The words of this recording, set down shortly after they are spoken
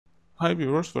Hi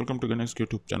viewers, welcome to Ganisk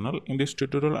YouTube channel. In this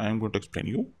tutorial, I am going to explain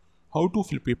you how to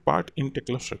flip a part in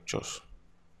Tekla Structures.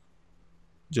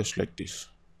 Just like this.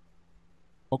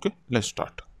 Okay, let's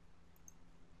start.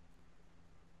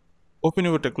 Open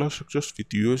your Tekla Structures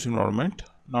with US environment.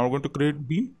 Now we're going to create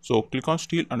beam. So click on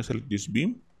steel and select this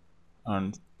beam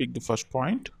and pick the first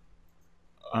point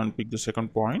and pick the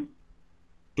second point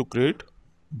to create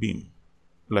beam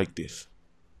like this.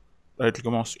 Right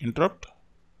click mouse interrupt.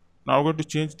 Now we're going to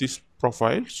change this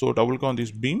profile. So double click on this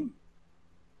beam,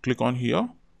 click on here.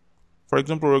 For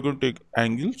example, we're going to take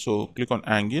angle, so click on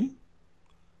angle.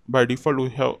 By default, we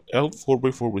have L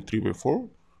 4x4 by 3x4,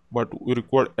 but we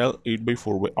require L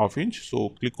 8x4 by half inch. So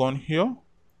click on here,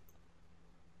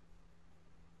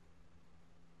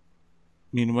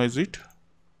 minimize it,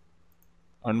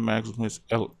 and maximize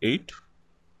L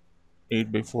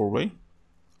 8x4 by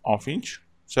half inch.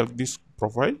 Select this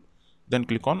profile, then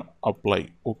click on apply.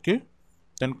 OK,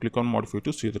 then click on modify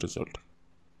to see the result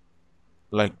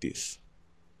like this.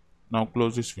 Now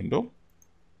close this window.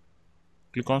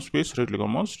 Click on space, right click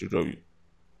on mouse, review.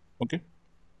 Okay,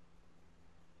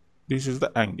 this is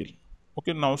the angle.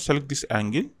 Okay, now select this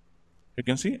angle. You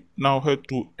can see now have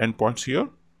two endpoints here.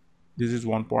 This is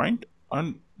one point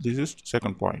and this is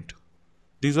second point.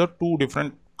 These are two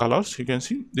different colors. You can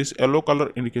see this yellow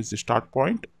color indicates the start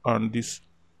point and this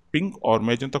pink or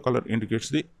magenta color indicates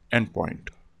the end point.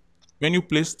 When you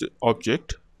place the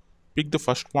object, pick the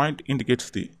first point indicates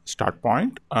the start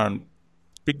point and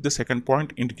pick the second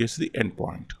point indicates the end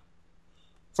point.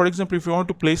 For example, if you want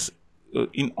to place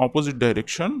in opposite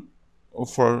direction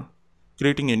for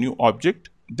creating a new object,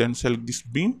 then select this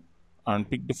beam and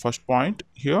pick the first point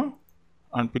here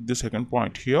and pick the second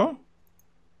point here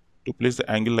to place the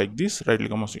angle like this. Right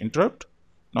click mouse interrupt.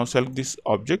 Now select this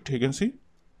object. You can see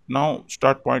now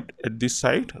start point at this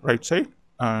side, right side,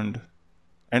 and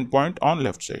end point on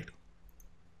left side.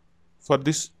 For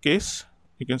this case,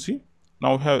 you can see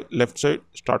now we have left side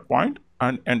start point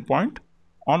and end point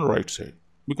on right side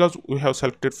because we have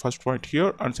selected first point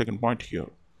here and second point here.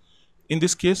 In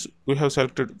this case, we have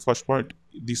selected first point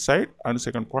this side and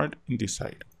second point in this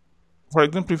side. For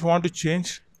example, if you want to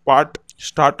change part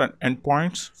start and end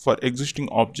points for existing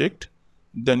object,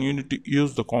 then you need to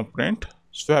use the component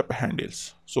swap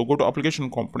handles. So go to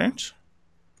application components,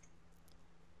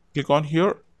 click on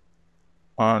here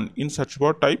and in search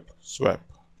bar type swap.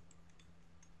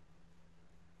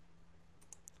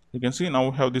 You can see now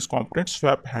we have this component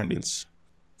swap handles.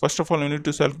 First of all, you need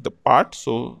to select the part,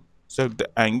 so select the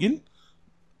angle.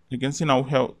 You can see now we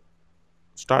have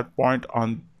start point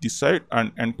on this side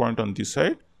and end point on this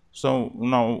side. So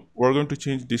now we're going to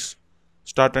change this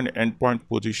start and end point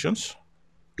positions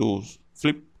to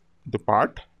flip the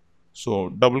part. So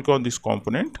double click on this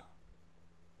component.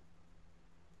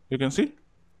 You can see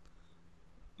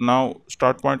now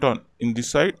start point on in this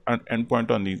side and end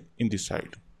point on in this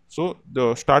side. So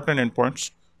the start and end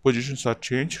points positions are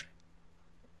changed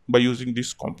by using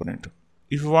this component.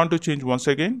 If you want to change once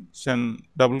again, then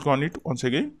double click on it once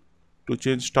again to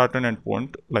change start and end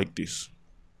point like this.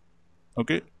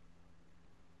 Okay,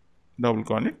 double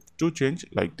click on it to change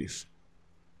like this.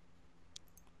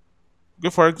 Okay,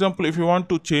 for example, if you want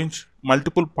to change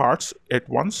multiple parts at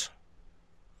once,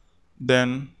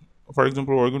 then for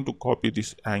example, we're going to copy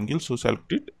this angle. So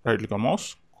select it, right click on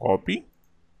mouse, copy,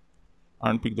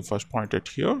 and pick the first point at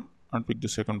here and pick the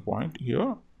second point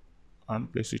here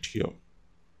and place it here.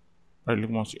 Right click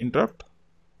mouse interrupt.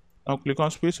 Now click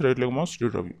on space, right click mouse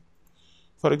review.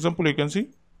 For example, you can see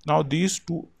now these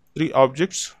three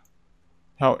objects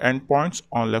have endpoints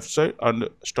on left side and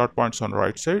start points on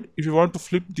right side. If you want to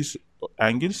flip these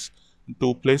angles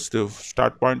to place the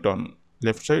start point on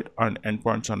left side and end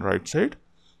points on right side,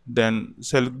 then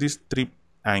select these three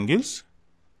angles,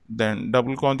 then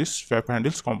double click on this swap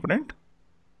handles component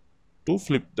to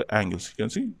flip the angles. You can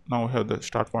see now we have the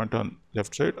start point on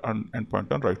left side and end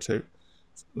point on right side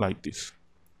like this.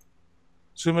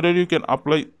 Similarly, you can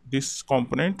apply this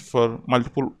component for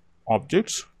multiple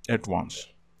objects at once.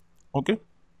 Okay,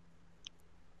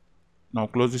 now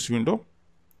close this window.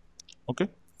 Okay,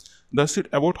 that's it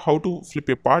about how to flip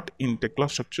a part in Tekla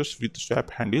Structures with swap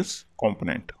handles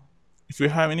component. If you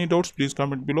have any doubts, please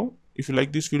comment below. If you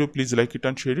like this video, please like it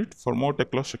and share it. For more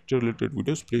Tekla Structure related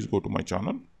videos, please go to my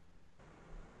channel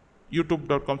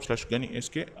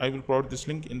youtube.com/GaniSK. I will provide this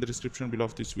link in the description below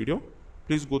of this video.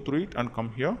 Please go through it and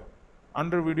come here.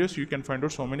 Under videos, you can find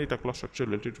out so many Tekla Structure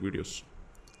related videos.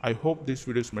 I hope these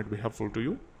videos might be helpful to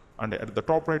you. And at the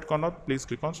top right corner, please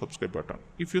click on subscribe button.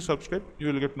 If you subscribe, you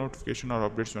will get notification or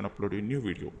updates when I upload a new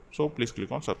video. So please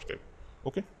click on subscribe.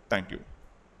 Okay, thank you.